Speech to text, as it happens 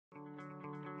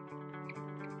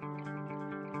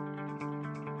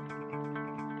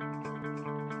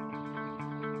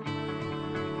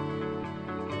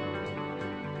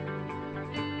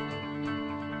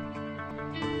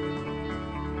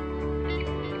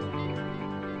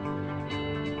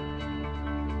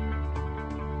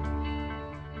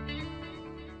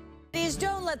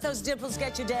let those dimples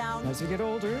get you down. As you get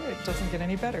older, it doesn't get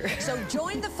any better. So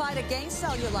join the fight against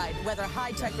cellulite. Whether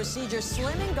high-tech procedure,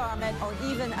 slimming garment, or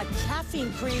even a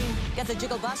caffeine cream, get the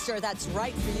Jiggle Buster that's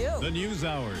right for you. The News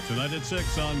Hour, tonight at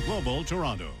 6 on Global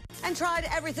Toronto. And tried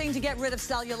everything to get rid of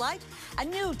cellulite? A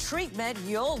new treatment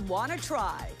you'll want to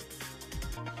try.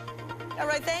 All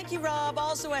right, thank you, Rob.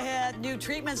 Also ahead, new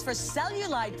treatments for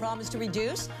cellulite promise to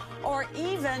reduce or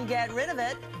even get rid of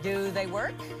it. Do they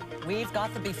work? We've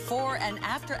got the before and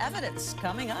after evidence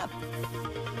coming up.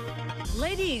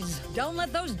 Ladies, don't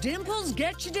let those dimples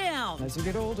get you down. As you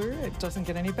get older, it doesn't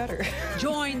get any better.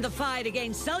 Join the fight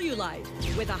against cellulite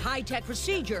with a high-tech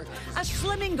procedure, a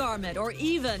slimming garment, or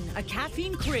even a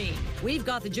caffeine cream. We've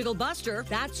got the Jiggle Buster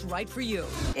that's right for you.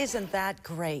 Isn't that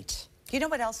great? You know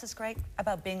what else is great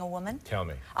about being a woman? Tell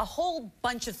me. A whole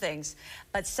bunch of things,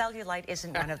 but cellulite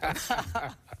isn't one of them.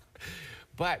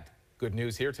 But good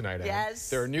news here tonight, Anne. Yes.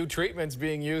 There are new treatments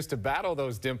being used to battle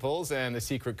those dimples, and the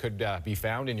secret could be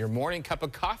found in your morning cup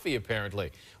of coffee,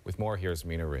 apparently. With more, here's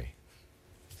Mina Ree.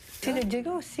 See the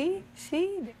jiggle? See?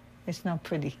 It's not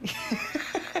pretty.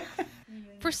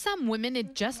 For some women,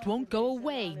 it just won't go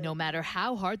away, no matter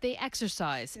how hard they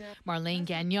exercise. Marlene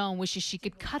Gagnon wishes she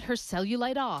could cut her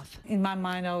cellulite off. In my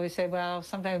mind, I always say, well,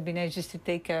 sometimes it would be nice just to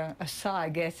take a saw, I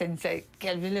guess, and say,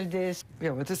 get rid of this. Yeah,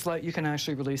 with this light, you can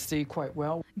actually really see quite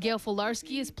well. Gail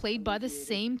Filarski is plagued by the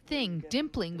same thing,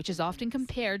 dimpling, which is often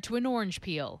compared to an orange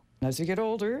peel. As you get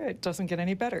older, it doesn't get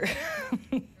any better.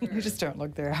 You just don't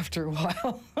look there after a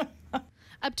while.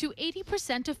 Up to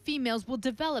 80% of females will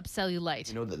develop cellulite.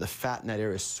 We know that the fat in that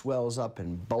area swells up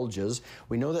and bulges.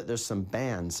 We know that there's some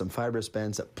bands, some fibrous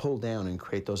bands that pull down and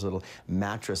create those little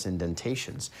mattress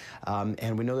indentations.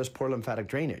 And we know there's poor lymphatic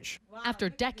drainage. After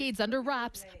decades under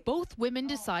wraps, both women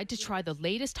decide to try the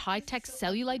latest high-tech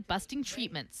cellulite-busting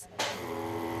treatments.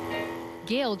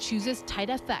 Gail chooses Tight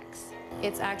FX.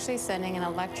 It's actually sending an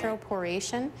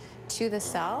electroporation to the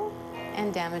cell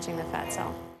and damaging the fat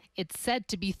cell. It's said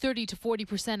to be 30 to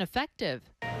 40% effective.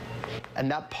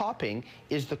 And that popping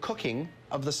is the cooking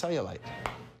of the cellulite.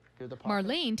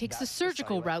 Marlene takes the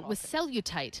surgical route with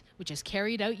Cellulite, which is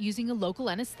carried out using a local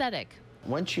anesthetic.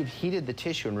 Once you've heated the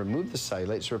tissue and removed the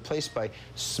cellulite, it's replaced by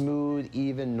smooth,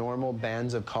 even, normal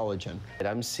bands of collagen. And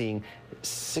I'm seeing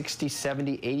 60,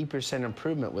 70, 80%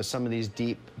 improvement with some of these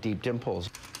deep dimples.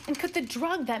 And could the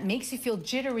drug that makes you feel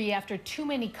jittery after too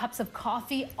many cups of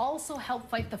coffee also help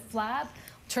fight the flab?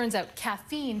 Turns out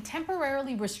caffeine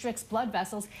temporarily restricts blood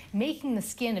vessels, making the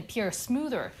skin appear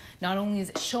smoother. Not only is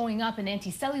it showing up in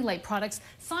anti-cellulite products,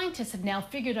 scientists have now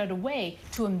figured out a way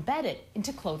to embed it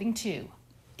into clothing too.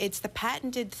 It's the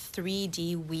patented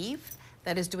 3D weave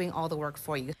that is doing all the work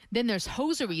for you. Then there's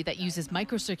hosiery that uses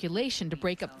microcirculation to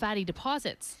break up fatty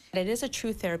deposits. It is a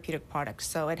true therapeutic product,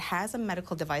 so it has a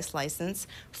medical device license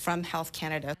from Health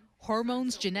Canada.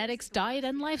 Hormones, genetics, diet,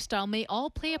 and lifestyle may all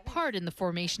play a part in the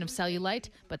formation of cellulite,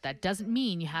 but that doesn't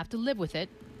mean you have to live with it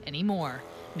anymore.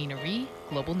 Mina Ree,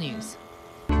 Global News.